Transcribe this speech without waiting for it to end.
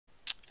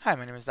Hi,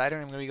 my name is Dido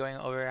and I'm going to be going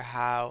over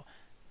how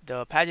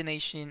the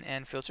pagination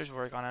and filters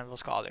work on Anvil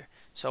Scholar.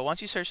 So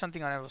once you search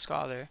something on Anvil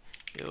Scholar,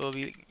 you'll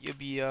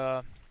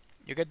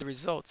get the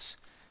results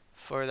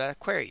for that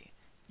query.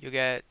 You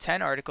get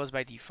 10 articles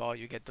by default.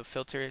 You get the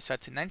filter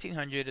set to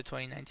 1900 to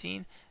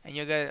 2019, and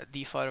you'll get a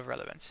default of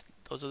relevance.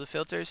 Those are the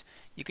filters.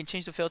 You can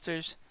change the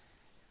filters,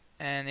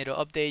 and it'll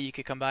update. You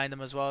could combine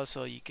them as well,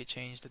 so you could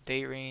change the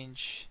date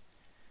range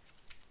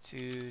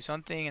to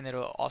something, and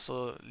it'll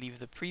also leave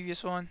the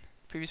previous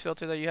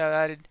filter that you have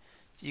added.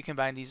 So you can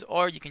combine these,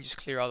 or you can just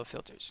clear all the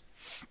filters.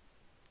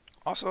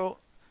 Also,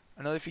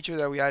 another feature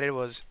that we added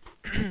was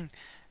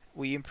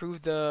we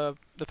improved the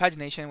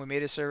pagination. We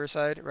made it server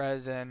side rather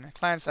than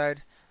client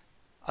side,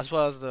 as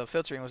well as the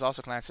filtering was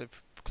also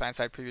client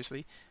side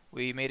previously.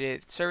 We made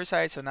it server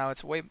side, so now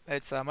it's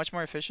much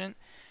more efficient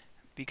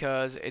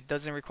because it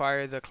doesn't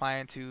require the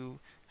client to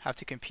have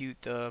to compute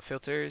the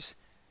filters,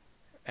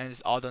 and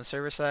it's all done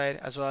server side,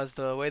 as well as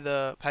the way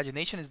the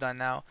pagination is done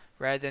now.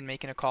 Rather than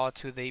making a call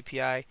to the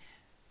API,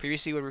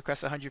 previously would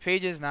request 100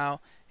 pages. Now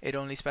it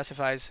only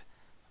specifies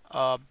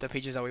the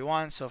pages that we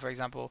want. So for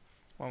example,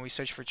 when we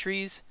search for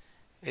trees,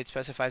 it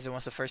specifies it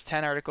wants the first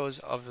 10 articles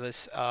of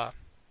this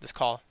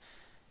call.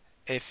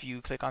 If you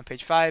click on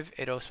page 5,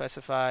 it'll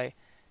specify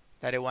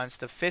that it wants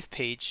the 5th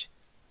page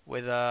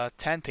with a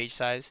 10 page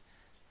size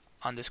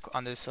on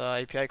this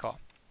API call,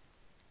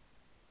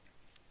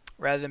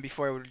 rather than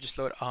before it would just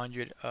load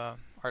 100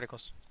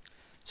 articles.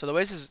 So the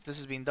way this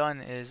is being done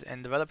is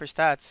in developer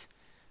stats,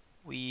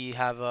 we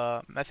have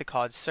a method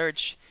called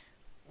search,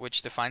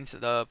 which defines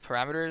the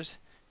parameters,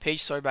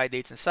 page sort by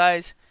dates and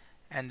size,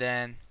 and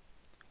then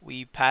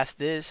we pass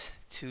this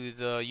to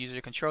the user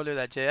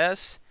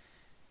controller.js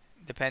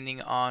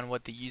depending on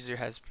what the user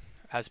has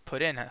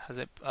put in,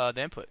 the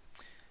input.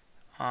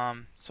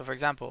 So for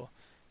example,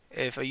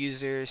 if a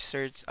user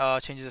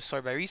changes the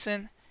sort by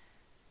recent,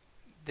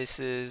 this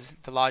is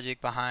the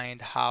logic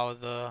behind how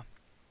the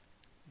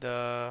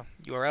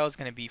URL is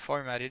going to be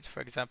formatted.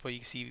 For example, you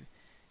can see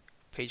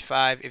page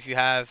 5. If you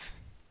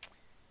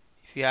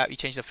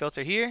change the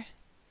filter here,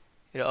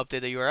 it'll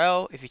update the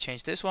URL. If you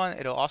change this one,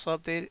 it'll also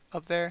update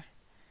up there.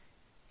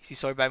 You see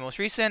sort by most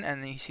recent,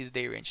 and then you see the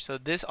date range. So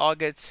this all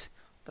gets,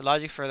 the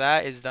logic for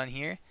that is done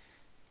here.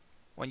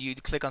 When you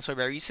click on sort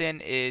by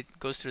recent, it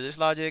goes through this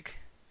logic.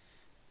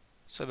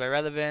 Sort by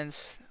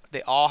relevance,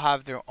 they all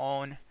have their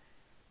own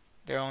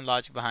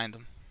logic behind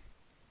them.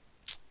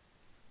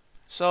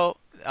 So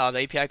the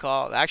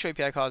actual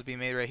API call is being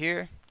made right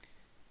here.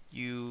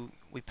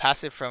 We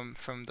pass it from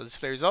the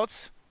display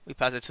results. We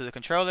pass it to the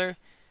controller,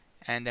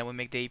 and then we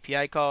make the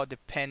API call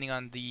depending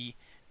on the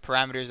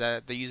parameters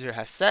that the user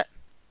has set.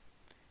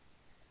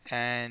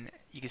 And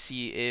you can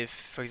see if,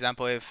 for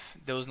example, if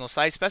there was no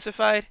size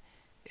specified,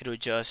 it'll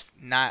just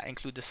not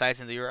include the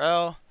size in the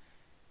URL.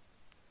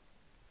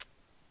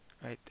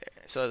 Right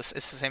there. So it's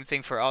the same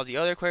thing for all the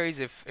other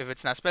queries. If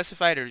it's not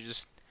specified, it'll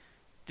just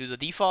do the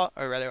default,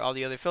 or rather all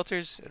the other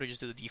filters, it'll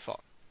just do the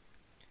default.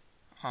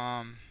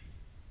 I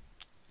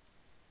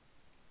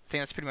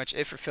think that's pretty much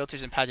it for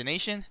filters and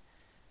pagination.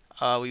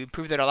 We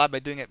improved it a lot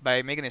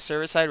by making it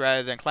server side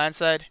rather than client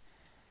side,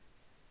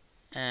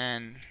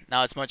 and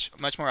now it's much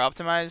more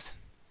optimized.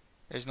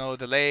 There's no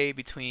delay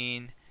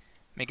between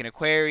making a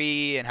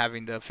query and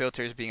having the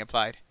filters being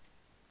applied.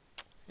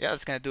 Yeah,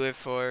 that's gonna do it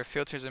for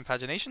filters and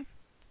pagination.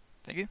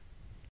 Thank you.